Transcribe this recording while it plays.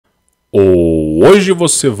Hoje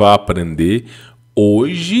você vai aprender,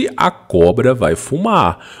 hoje a cobra vai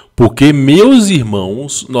fumar. Porque, meus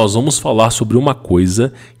irmãos, nós vamos falar sobre uma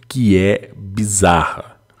coisa que é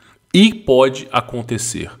bizarra e pode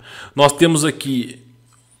acontecer. Nós temos aqui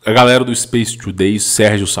a galera do Space Today,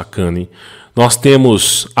 Sérgio Sacani. Nós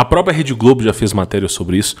temos, a própria Rede Globo já fez matéria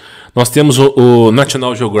sobre isso. Nós temos o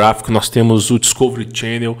National Geographic, nós temos o Discovery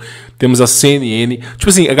Channel, temos a CNN. Tipo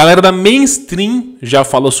assim, a galera da mainstream já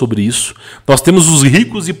fala sobre isso. Nós temos os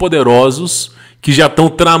ricos e poderosos que já estão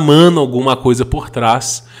tramando alguma coisa por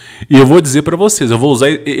trás. E eu vou dizer para vocês, eu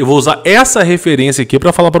vou usar essa referência aqui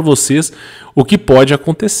para falar para vocês o que pode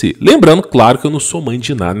acontecer. Lembrando, claro, que eu não sou mãe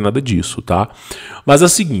de nada disso, tá? Mas é o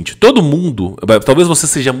seguinte, todo mundo, talvez você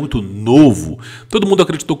seja muito novo, todo mundo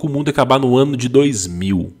acreditou que o mundo ia acabar no ano de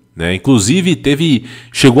 2000, né? Inclusive,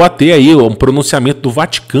 chegou a ter aí um pronunciamento do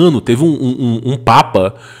Vaticano, teve um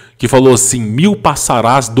papa que falou assim, 1000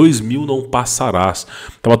 passarás, 2000 não passarás.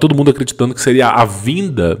 Tava todo mundo acreditando que seria a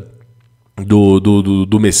vinda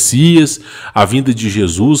do Messias, a vinda de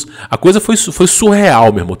Jesus. A coisa foi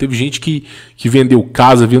surreal, meu irmão. Teve gente que vendeu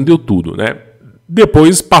casa, vendeu tudo, né?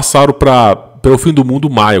 Depois passaram para o fim do mundo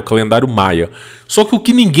maia, o calendário maia. Só que o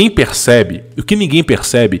que ninguém percebe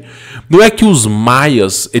não é que os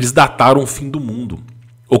maias, eles dataram o fim do mundo.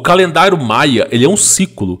 O calendário maia, ele é um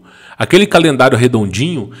ciclo. Aquele calendário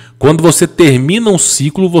redondinho, quando você termina um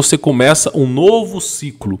ciclo, você começa um novo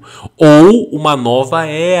ciclo ou uma nova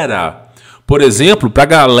era. Por exemplo, para a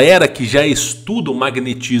galera que já estuda o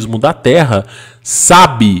magnetismo da Terra,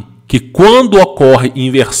 sabe que quando ocorre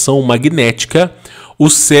inversão magnética, o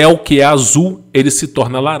céu que é azul, ele se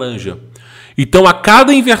torna laranja. Então, a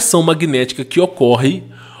cada inversão magnética que ocorre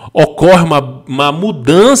uma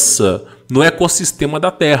mudança no ecossistema da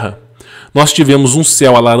Terra. Nós tivemos um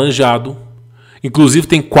céu alaranjado, inclusive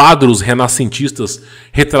tem quadros renascentistas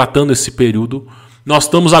retratando esse período. Nós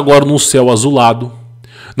estamos agora num céu azulado.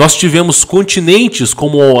 Nós tivemos continentes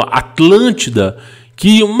como a Atlântida,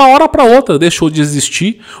 que uma hora para outra deixou de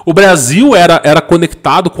existir. O Brasil era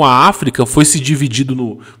conectado com a África, foi se dividido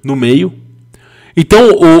no meio.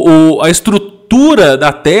 Então, a estrutura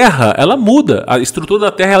da Terra, ela muda. A estrutura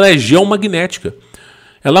da Terra ela é geomagnética.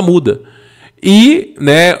 Ela muda. E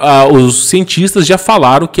né, os cientistas já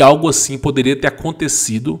falaram que algo assim poderia ter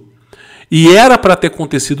acontecido. E era para ter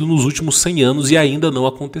acontecido nos últimos 100 anos e ainda não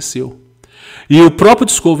aconteceu. E o próprio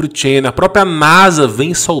Discovery Channel, a própria NASA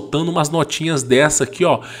vem soltando umas notinhas dessa aqui,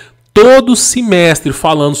 ó, todo semestre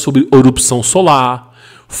falando sobre erupção solar,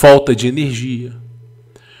 falta de energia.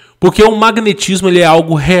 Porque o magnetismo ele é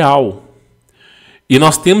algo real. E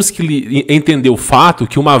nós temos que entender o fato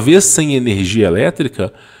que uma vez sem energia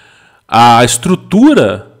elétrica, a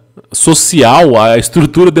estrutura social, a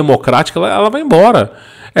estrutura democrática, ela vai embora.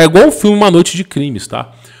 É igual o filme Uma Noite de Crimes,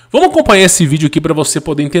 tá? Vamos acompanhar esse vídeo aqui para você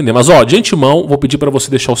poder entender. Mas, ó, de antemão, vou pedir para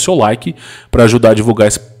você deixar o seu like para ajudar a divulgar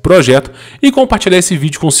esse projeto e compartilhar esse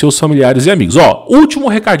vídeo com seus familiares e amigos. Ó, último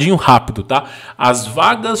recadinho rápido, tá? As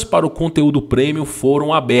vagas para o conteúdo premium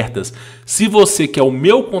foram abertas. Se você quer o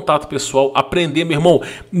meu contato pessoal, aprender, meu irmão,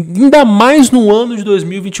 ainda mais no ano de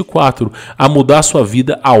 2024, a mudar a sua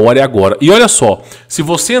vida, a hora é agora. E olha só, se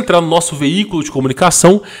você entrar no nosso veículo de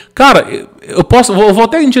comunicação, cara, vou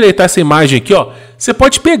até endireitar essa imagem aqui, ó. Você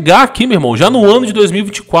pode pegar aqui, meu irmão, já no ano de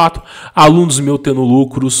 2024, alunos meus tendo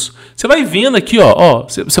lucros. Você vai vendo aqui, ó,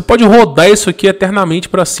 você pode rodar isso aqui eternamente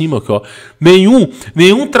para cima, aqui, ó.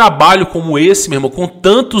 Nenhum trabalho como esse, meu irmão, com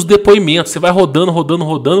tantos depoimentos. Você vai rodando,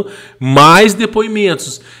 mais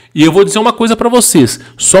depoimentos. E eu vou dizer uma coisa para vocês,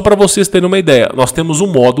 só para vocês terem uma ideia. Nós temos um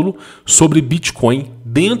módulo sobre Bitcoin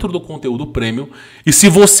dentro do conteúdo premium. E se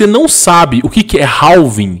você não sabe o que é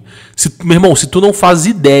halving, meu irmão, se tu não faz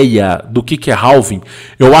ideia do que é halving,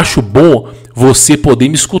 eu acho bom você poder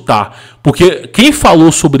me escutar. Porque quem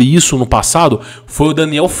falou sobre isso no passado foi o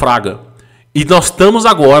Daniel Fraga. E nós estamos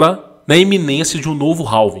agora na iminência de um novo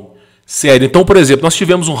halving. Sério, então, por exemplo, nós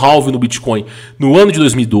tivemos um halving no Bitcoin no ano de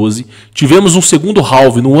 2012, tivemos um segundo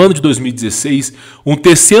halving no ano de 2016, um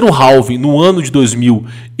terceiro halving no ano de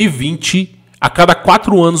 2020, a cada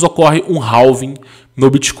 4 anos ocorre um halving no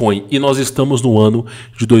Bitcoin, e nós estamos no ano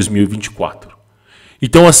de 2024.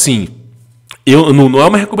 Então, assim, não é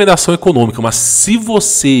uma recomendação econômica, mas se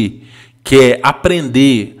você quer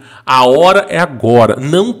aprender, a hora é agora,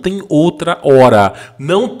 não tem outra hora.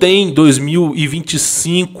 Não tem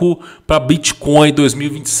 2025 para Bitcoin,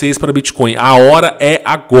 2026 para Bitcoin. A hora é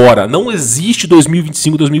agora. Não existe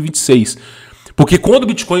 2025, 2026. Porque quando o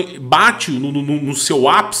Bitcoin bate no seu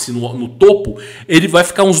ápice, no topo, ele vai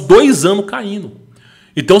ficar uns 2 anos caindo.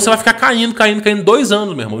 Então você vai ficar caindo 2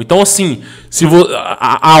 anos, meu irmão. Então, assim,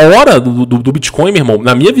 a hora do Bitcoin, meu irmão,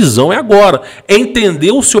 na minha visão, é agora. É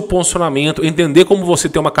entender o seu posicionamento, entender como você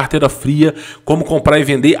ter uma carteira fria, como comprar e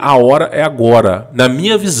vender. A hora é agora, na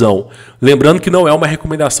minha visão. Lembrando que não é uma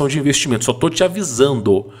recomendação de investimento, só estou te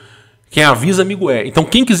avisando. Quem avisa, amigo é. Então,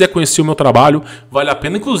 quem quiser conhecer o meu trabalho, vale a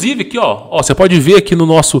pena. Inclusive, aqui, ó, você pode ver aqui no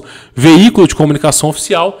nosso veículo de comunicação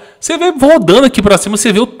oficial, você vê rodando aqui para cima,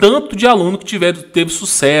 você vê o tanto de aluno que teve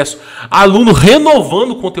sucesso. Aluno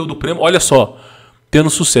renovando o conteúdo premium, olha só, tendo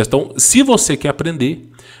sucesso. Então, se você quer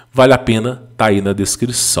aprender, vale a pena, tá aí na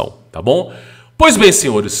descrição, tá bom? Pois bem,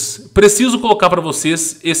 senhores, preciso colocar para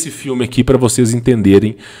vocês esse filme aqui para vocês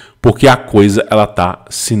entenderem porque a coisa ela tá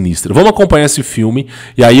sinistra. Vamos acompanhar esse filme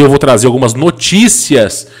e aí eu vou trazer algumas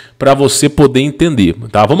notícias para você poder entender,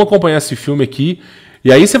 tá? Vamos acompanhar esse filme aqui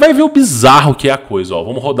e aí você vai ver o bizarro que é a coisa, ó.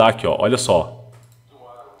 Vamos rodar aqui, ó. Olha só.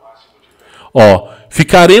 Ó,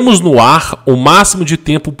 ficaremos no ar o máximo de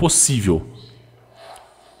tempo possível.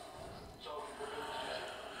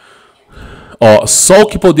 Ó, só o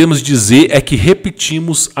que podemos dizer é que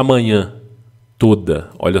repetimos amanhã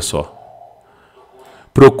toda. Olha só.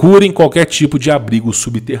 Procurem qualquer tipo de abrigo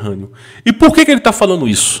subterrâneo. E por que ele está falando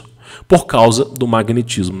isso? Por causa do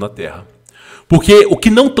magnetismo na Terra. Porque o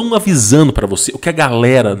que não estão avisando para você, o que a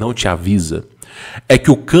galera não te avisa, é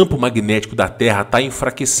que o campo magnético da Terra está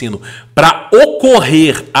enfraquecendo. Para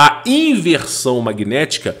ocorrer a inversão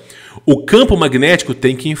magnética, o campo magnético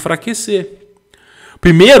tem que enfraquecer.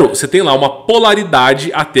 Primeiro, você tem lá uma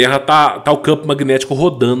polaridade, a Terra tá o campo magnético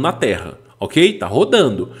rodando na Terra, ok? Tá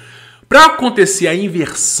rodando. Para acontecer a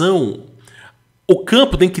inversão, o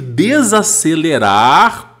campo tem que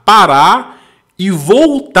desacelerar, parar e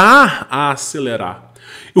voltar a acelerar.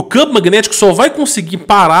 O campo magnético só vai conseguir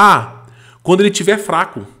parar quando ele estiver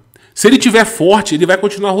fraco. Se ele estiver forte, ele vai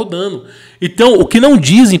continuar rodando. Então, o que não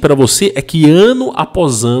dizem para você é que ano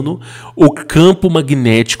após ano o campo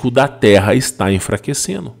magnético da Terra está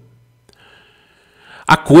enfraquecendo.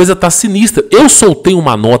 A coisa está sinistra. Eu soltei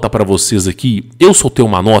uma nota para vocês aqui. Eu soltei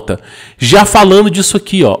uma nota já falando disso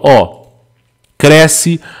aqui, ó.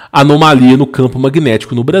 Cresce anomalia no campo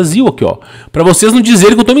magnético no Brasil aqui, ó. Para vocês não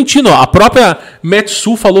dizerem que eu estou mentindo, ó. A própria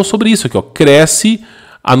Metsu falou sobre isso aqui, ó. Cresce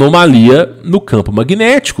anomalia no campo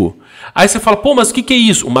magnético. Aí você fala, pô, mas o que é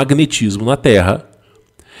isso? O magnetismo na Terra,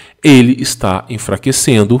 ele está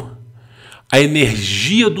enfraquecendo. A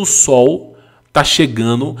energia do Sol está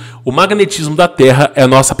chegando. O magnetismo da Terra é a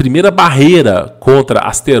nossa primeira barreira contra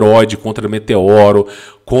asteroide, contra meteoro,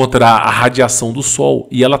 contra a radiação do Sol.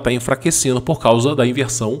 E ela está enfraquecendo por causa da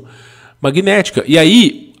inversão magnética. E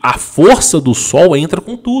aí, a força do Sol entra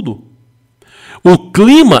com tudo. O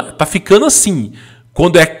clima está ficando assim.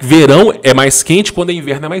 Quando é verão é mais quente, quando é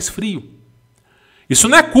inverno é mais frio. Isso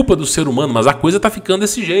não é culpa do ser humano, mas a coisa está ficando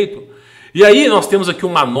desse jeito. E aí nós temos aqui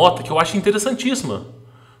uma nota que eu acho interessantíssima.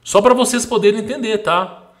 Só para vocês poderem entender,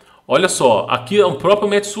 tá? Olha só, aqui o próprio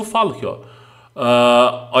Metsu fala aqui, ó.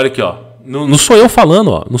 Olha aqui, ó. Não sou eu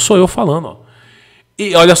falando, ó. Não sou eu falando, ó.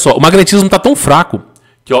 E olha só, o magnetismo está tão fraco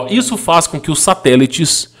que, ó, isso faz com que os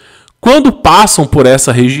satélites, quando passam por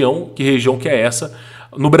essa região, que região que é essa?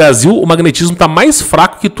 No Brasil, o magnetismo está mais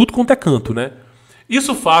fraco que tudo quanto é canto, né?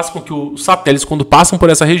 Isso faz com que os satélites, quando passam por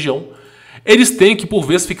essa região, eles têm que, por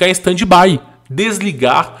vezes, ficar em stand-by,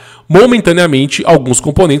 desligar momentaneamente alguns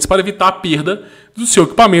componentes para evitar a perda do seu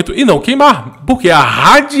equipamento e não queimar, porque a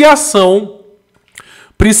radiação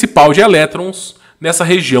principal de elétrons nessa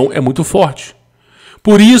região é muito forte.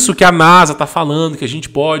 Por isso que a NASA está falando que a gente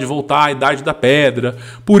pode voltar à Idade da Pedra.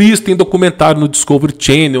 Por isso tem documentário no Discovery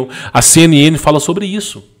Channel. A CNN fala sobre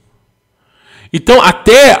isso. Então,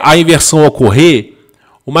 até a inversão ocorrer,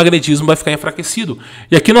 o magnetismo vai ficar enfraquecido.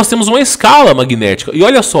 E aqui nós temos uma escala magnética. E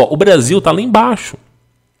olha só, o Brasil está lá embaixo.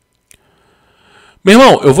 Meu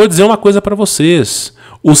irmão, eu vou dizer uma coisa para vocês.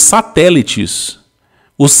 Os satélites,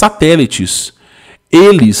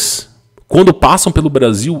 eles, quando passam pelo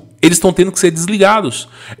Brasil, eles estão tendo que ser desligados.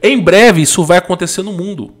 Em breve, isso vai acontecer no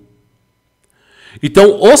mundo.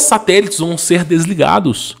 Então, os satélites vão ser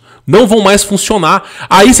desligados. Não vão mais funcionar.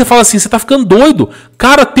 Aí você fala assim, você está ficando doido.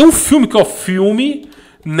 Cara, tem um filme que, ó, filme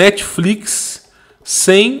Netflix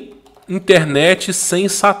sem internet, sem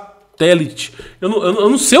satélite. Eu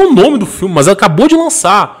não sei o nome do filme, mas ela acabou de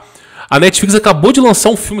lançar. A Netflix acabou de lançar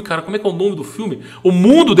um filme, cara. Como é que é o nome do filme? O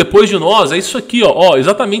Mundo Depois de Nós. É isso aqui, ó.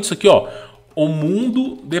 Exatamente isso aqui, ó. O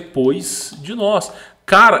Mundo Depois de Nós.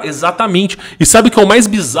 Cara, exatamente. E sabe o que é o mais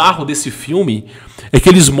bizarro desse filme? É que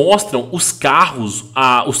eles mostram os carros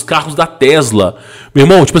da Tesla. Meu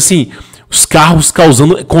irmão, tipo assim, os carros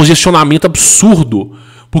causando congestionamento absurdo.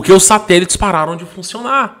 Porque os satélites pararam de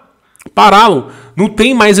funcionar. Pararam. Não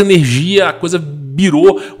tem mais energia, a coisa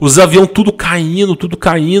virou, os aviões tudo caindo, tudo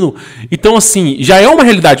caindo. Então, assim, já é uma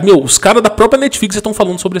realidade. Meu, os caras da própria Netflix estão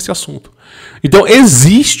falando sobre esse assunto. Então,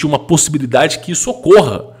 existe uma possibilidade que isso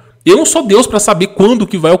ocorra. Eu não sou Deus para saber quando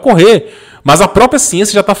que vai ocorrer, mas a própria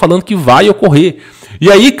ciência já está falando que vai ocorrer.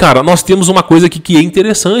 E aí, cara, nós temos uma coisa aqui que é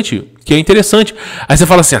interessante. Aí você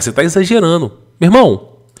fala assim, você está exagerando. Meu irmão,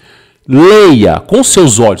 leia com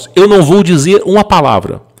seus olhos. Eu não vou dizer uma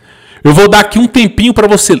palavra. Eu vou dar aqui um tempinho para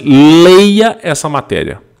você. Leia essa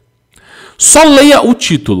matéria. Só leia o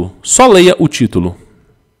título. Só leia o título.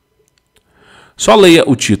 Só leia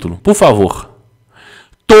o título, por favor.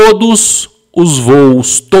 Todos os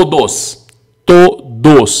voos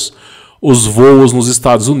os voos nos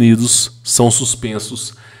Estados Unidos são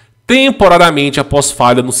suspensos temporariamente após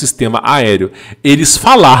falha no sistema aéreo. Eles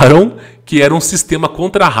falaram que era um sistema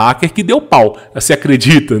contra hacker que deu pau. Você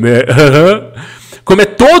acredita, né? Como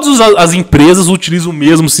todas as empresas utilizam o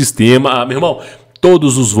mesmo sistema, meu irmão,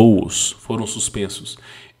 todos os voos foram suspensos.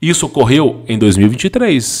 Isso ocorreu em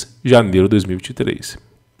 2023, janeiro de 2023.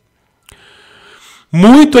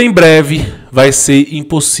 Muito em breve vai ser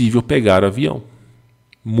impossível pegar avião.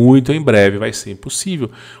 Muito em breve vai ser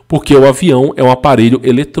impossível, porque o avião é um aparelho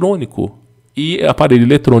eletrônico. E aparelho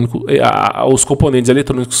eletrônico, os componentes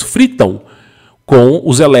eletrônicos fritam com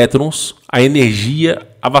os elétrons a energia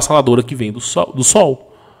avassaladora que vem do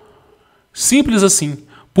Sol. Simples assim.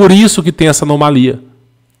 Por isso que tem essa anomalia.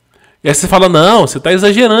 E aí você fala, não, você está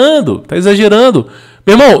exagerando,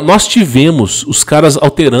 Meu irmão, nós tivemos os caras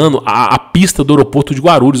alterando a pista do aeroporto de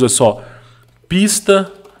Guarulhos, olha só.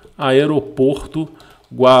 Pista, aeroporto,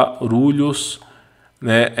 Guarulhos,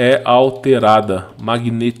 né, é alterada.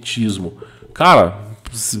 Magnetismo. Cara,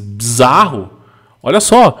 bizarro. Olha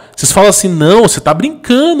só, vocês falam assim, não, você está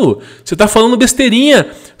brincando, você está falando besteirinha,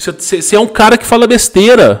 você é um cara que fala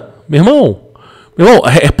besteira. Meu irmão,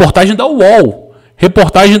 reportagem da UOL.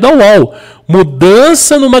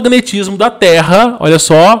 Mudança no magnetismo da Terra, olha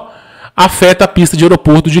só, afeta a pista de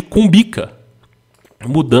aeroporto de Cumbica.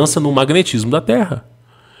 Mudança no magnetismo da Terra.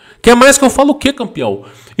 Quer mais que eu falo o quê, campeão?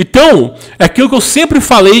 Então, é aquilo que eu sempre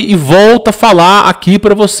falei e volto a falar aqui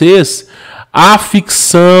para vocês. A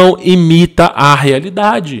ficção imita a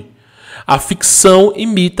realidade.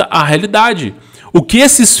 O que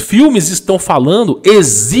esses filmes estão falando,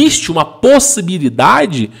 existe uma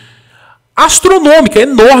possibilidade astronômica,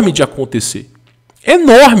 enorme de acontecer.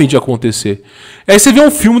 Aí você vê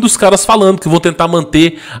um filme dos caras falando que vão tentar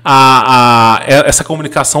manter essa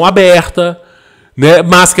comunicação aberta, né?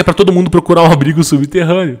 Mas que é para todo mundo procurar um abrigo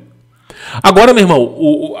subterrâneo. Agora, meu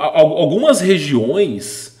irmão, algumas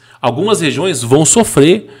regiões vão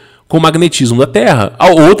sofrer com o magnetismo da Terra.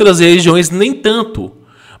 Outras regiões nem tanto.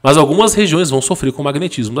 Mas algumas regiões vão sofrer com o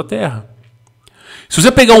magnetismo da Terra. Se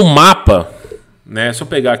você pegar um mapa, né? Se eu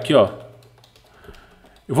pegar aqui, ó.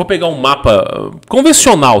 Eu vou pegar um mapa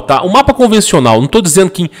convencional, tá? Um mapa convencional. Não estou dizendo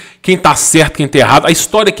quem está certo, quem está errado. A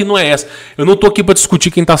história aqui não é essa. Eu não estou aqui para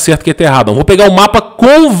discutir quem está certo e quem está errado. Não. Vou pegar um mapa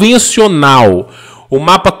convencional. O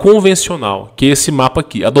mapa convencional, que é esse mapa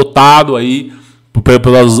aqui, adotado aí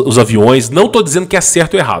pelos aviões. Não estou dizendo que é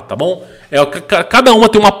certo ou errado, tá bom? Cada uma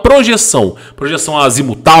tem uma projeção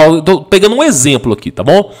azimutal. Estou pegando um exemplo aqui, tá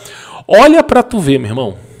bom? Olha para tu ver, meu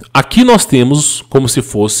irmão. Aqui nós temos como se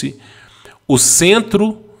fosse o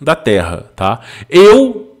centro da Terra, tá?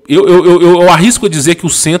 Eu arrisco a dizer que o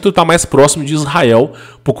centro está mais próximo de Israel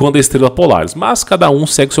por conta das estrelas polares, mas cada um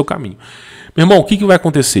segue o seu caminho. Meu irmão, o que vai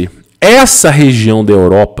acontecer? Essa região da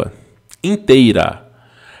Europa inteira,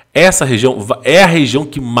 essa região é a região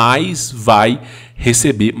que mais vai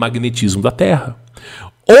receber magnetismo da Terra.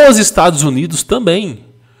 Os Estados Unidos também.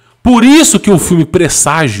 Por isso que o filme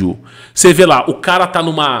Presságio, você vê lá, o cara tá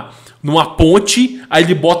numa ponte, aí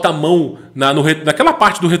ele bota a mão naquela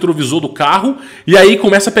parte do retrovisor do carro e aí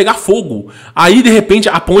começa a pegar fogo. Aí, de repente,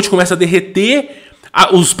 a ponte começa a derreter,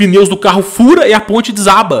 os pneus do carro furam e a ponte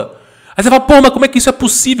desaba. Aí você fala, pô, mas como é que isso é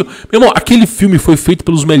possível? Meu irmão, aquele filme foi feito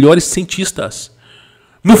pelos melhores cientistas.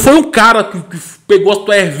 Não foi um cara que pegou a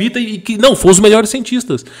tua ervita não, foram os melhores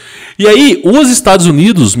cientistas. E aí, os Estados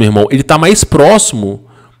Unidos, meu irmão, ele está mais próximo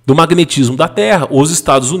do magnetismo da Terra. Os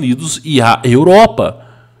Estados Unidos e a Europa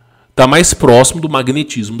está mais próximo do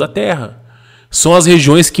magnetismo da Terra. São as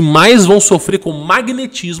regiões que mais vão sofrer com o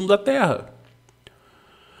magnetismo da Terra.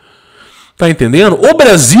 Tá entendendo? O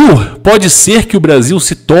Brasil, pode ser que o Brasil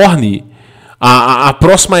se torne a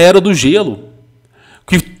próxima era do gelo.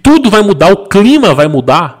 Que tudo vai mudar, o clima vai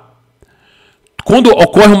mudar. Quando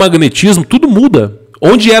ocorre o magnetismo, tudo muda.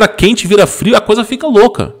 Onde era quente vira frio, a coisa fica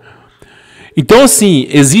louca. Então, assim,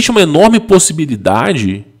 existe uma enorme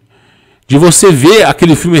possibilidade De você ver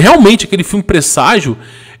aquele filme, realmente aquele filme Presságio,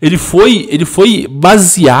 ele foi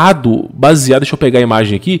baseado, deixa eu pegar a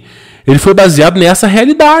imagem aqui, ele foi baseado nessa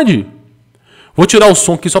realidade. Vou tirar o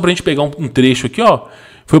som aqui só pra gente pegar um trecho aqui, ó.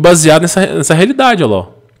 Foi baseado nessa realidade, ó.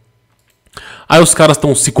 Aí os caras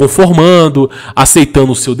estão se conformando,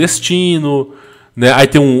 aceitando o seu destino, né? Aí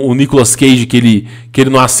tem o Nicolas Cage que ele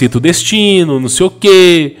não aceita o destino, não sei o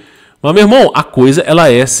quê. Mas, meu irmão, a coisa ela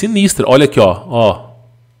é sinistra. Olha aqui, ó.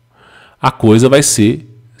 A coisa vai ser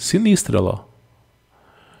sinistra, ó.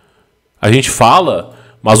 A gente fala,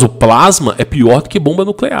 mas o plasma é pior do que bomba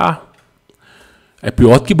nuclear. É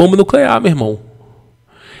pior do que bomba nuclear, meu irmão.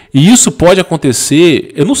 E isso pode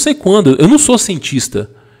acontecer, eu não sei quando, eu não sou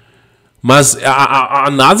cientista. Mas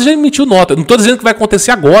a NASA já emitiu nota. Não estou dizendo que vai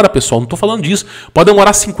acontecer agora, pessoal. Não estou falando disso. Pode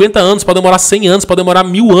demorar 50 anos, pode demorar 100 anos, pode demorar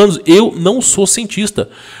 1000 anos. Eu não sou cientista.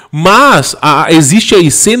 Mas existe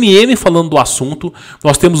aí CNN falando do assunto.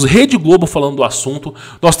 Nós temos Rede Globo falando do assunto.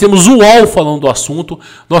 Nós temos o UOL falando do assunto.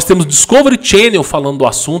 Nós temos Discovery Channel falando do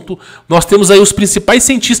assunto. Nós temos aí os principais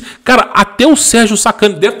cientistas. Cara, até o Sérgio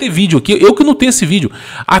Sacani. Deve ter vídeo aqui. Eu que não tenho esse vídeo.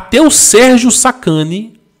 Até o Sérgio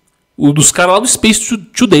Sacani, o dos caras lá do Space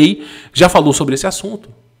Today, já falou sobre esse assunto.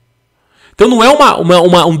 Então não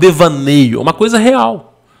é um devaneio, é uma coisa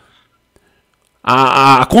real.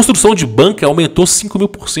 A construção de bunker aumentou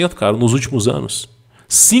 5.000%, cara, nos últimos anos.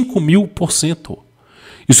 5.000%.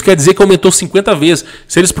 Isso quer dizer que aumentou 50 vezes.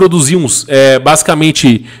 Se eles produziam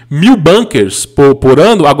basicamente 1.000 bunkers por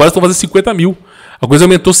ano, agora estão fazendo 50 mil. A coisa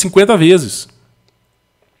aumentou 50 vezes.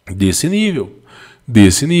 Desse nível.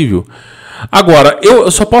 Desse nível. Agora, eu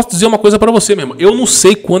só posso dizer uma coisa para você, meu irmão. Eu não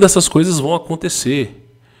sei quando essas coisas vão acontecer.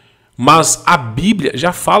 Mas a Bíblia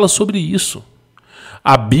já fala sobre isso.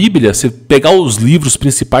 A Bíblia, se pegar os livros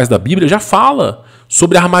principais da Bíblia, já fala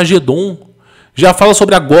sobre Armagedon. Já fala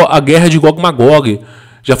sobre a guerra de Gog e Magog.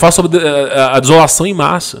 Já fala sobre a desolação em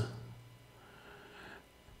massa.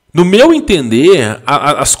 No meu entender,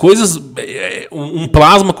 as coisas, um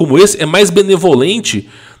plasma como esse é mais benevolente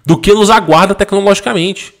do que nos aguarda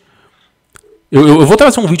tecnologicamente. Eu vou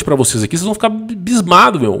trazer um vídeo para vocês aqui, vocês vão ficar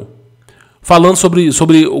bismados, meu. Falando sobre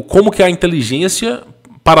como que a inteligência,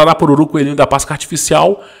 parará poruru, coelhinho da Páscoa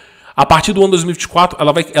artificial, a partir do ano 2024,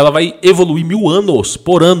 ela vai evoluir 1000 anos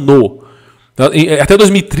por ano. Até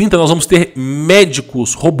 2030 nós vamos ter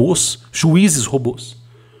médicos robôs, juízes robôs.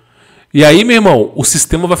 E aí, meu irmão, o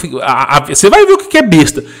sistema vai ficar... Você vai ver o que é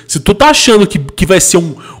besta. Se tu tá achando que vai ser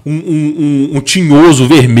um tinhoso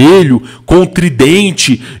vermelho com um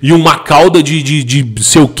tridente e uma cauda de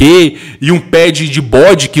sei o quê e um pé de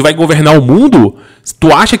bode que vai governar o mundo,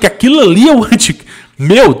 tu acha que aquilo ali é o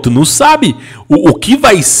Meu, tu não sabe. O que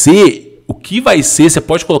vai ser, você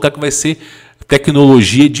pode colocar que vai ser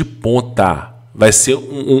tecnologia de ponta. Vai ser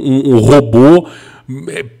um robô...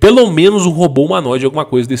 Pelo menos um robô humanoide, alguma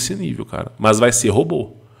coisa desse nível, cara. Mas vai ser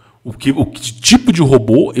robô. O que tipo de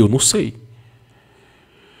robô, eu não sei.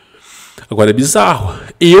 Agora é bizarro.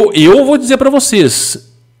 Eu vou dizer pra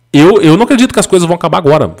vocês, eu não acredito que as coisas vão acabar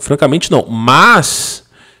agora. Francamente, não. Mas,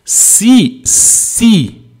 se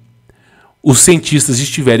os cientistas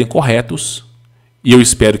estiverem corretos, e eu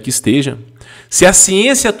espero que esteja, se a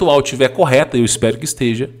ciência atual estiver correta, eu espero que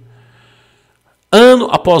esteja, ano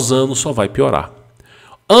após ano só vai piorar.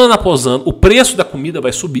 Ano após ano, o preço da comida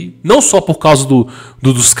vai subir, não só por causa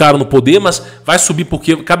dos caras no poder, mas vai subir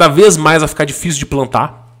porque cada vez mais vai ficar difícil de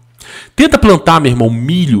plantar. Tenta plantar, meu irmão,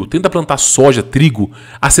 milho, tenta plantar soja, trigo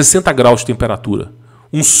a 60 graus de temperatura.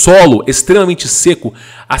 Um solo extremamente seco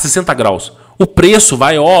a 60 graus. O preço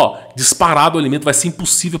vai, disparado, o alimento vai ser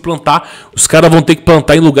impossível plantar. Os caras vão ter que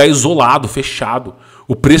plantar em lugar isolado, fechado.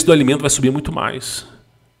 O preço do alimento vai subir muito mais.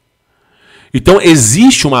 Então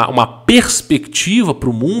existe uma perspectiva para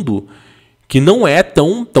o mundo que não é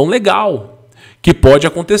tão legal, que pode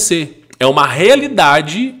acontecer. É uma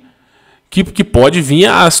realidade que pode vir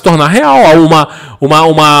a se tornar real,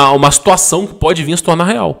 uma situação que pode vir a se tornar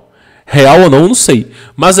real. Real ou não, eu não sei.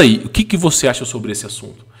 Mas aí, o que você acha sobre esse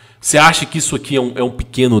assunto? Você acha que isso aqui é um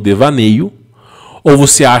pequeno devaneio? Ou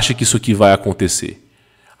você acha que isso aqui vai acontecer?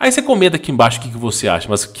 Aí você comenta aqui embaixo o que você acha,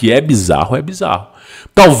 mas que é bizarro, é bizarro.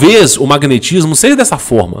 Talvez o magnetismo seja dessa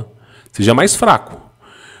forma, seja mais fraco.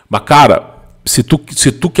 Mas, cara, se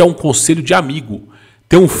tu quer um conselho de amigo,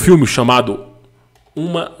 tem um filme chamado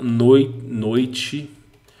Uma Noite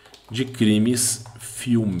de Crimes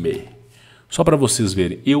Filme. Só para vocês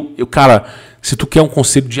verem. Cara, se tu quer um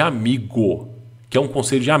conselho de amigo,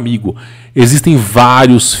 existem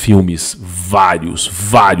vários filmes,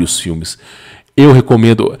 vários filmes. Eu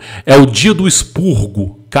recomendo. É O Dia do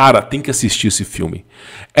Expurgo. Cara, tem que assistir esse filme.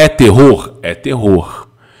 É terror? É terror.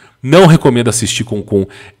 Não recomendo assistir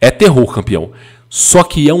É terror, campeão. Só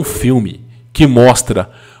que é um filme que mostra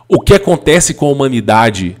o que acontece com a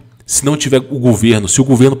humanidade se não tiver o governo, se o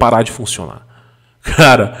governo parar de funcionar.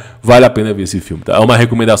 Cara, vale a pena ver esse filme, tá? É uma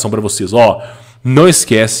recomendação pra vocês. Ó, não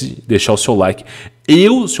esquece de deixar o seu like.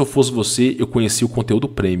 Se eu fosse você, eu conheci o conteúdo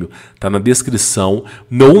premium. Tá na descrição.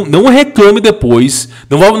 Não reclame depois.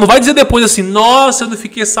 Não vai dizer depois assim, nossa, eu não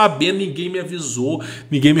fiquei sabendo, ninguém me avisou,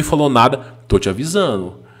 ninguém me falou nada. Tô te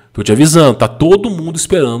avisando. Tá todo mundo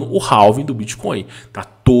esperando o halving do Bitcoin. Tá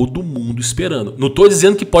todo mundo esperando. Não tô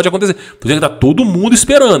dizendo que pode acontecer. Tô dizendo que tá todo mundo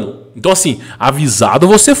esperando. Então assim, avisado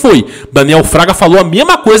você foi. Daniel Fraga falou a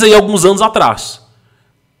mesma coisa aí alguns anos atrás.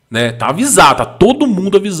 Né? Tá avisado, tá todo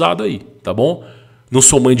mundo avisado aí, tá bom? Não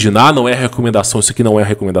sou mãe de nada, não é recomendação, isso aqui não é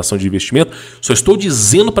recomendação de investimento. Só estou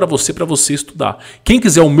dizendo para você estudar. Quem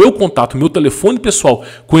quiser o meu contato, o meu telefone pessoal,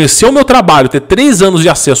 conhecer o meu trabalho, ter 3 anos de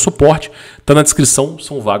acesso ao suporte, tá na descrição,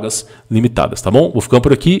 são vagas limitadas, tá bom? Vou ficando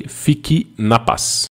por aqui, fique na paz.